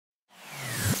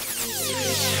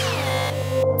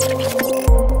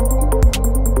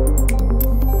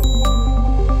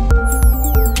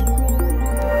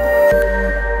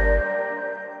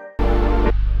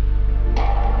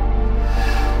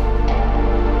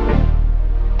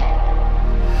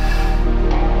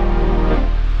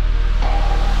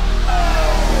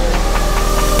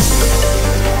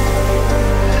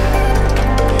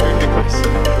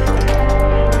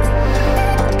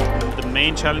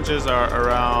challenges are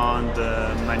around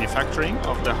the manufacturing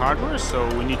of the hardware, so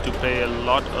we need to pay a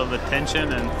lot of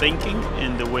attention and thinking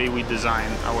in the way we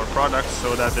design our products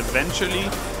so that eventually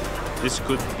this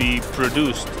could be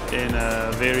produced in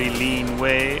a very lean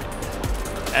way,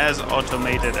 as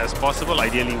automated as possible,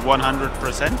 ideally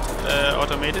 100%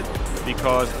 automated,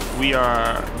 because we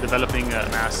are developing a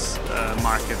mass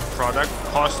market product.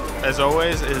 Cost, as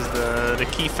always, is the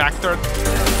key factor.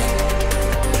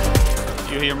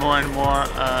 You hear more and more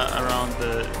around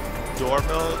the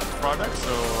doorbell product,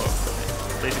 so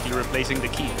basically replacing the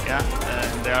key, yeah.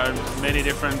 And there are many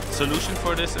different solutions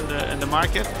for this in the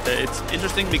market. It's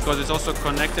interesting because it's also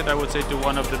connected, I would say, to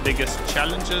one of the biggest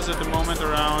challenges at the moment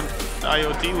around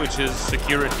IoT, which is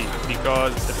security.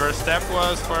 Because the first step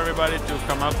was for everybody to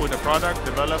come up with a product,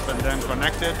 develop, and then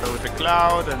connect it with the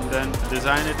cloud, and then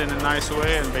design it in a nice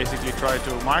way, and basically try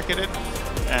to market it.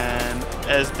 And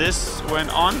as this went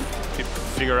on, people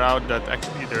figure out that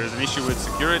actually there is an issue with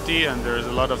security and there's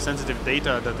a lot of sensitive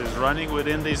data that is running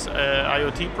within this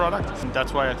IoT product. And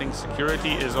that's why I think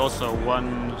security is also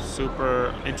one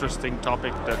super interesting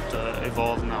topic that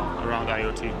evolves now around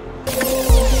IoT.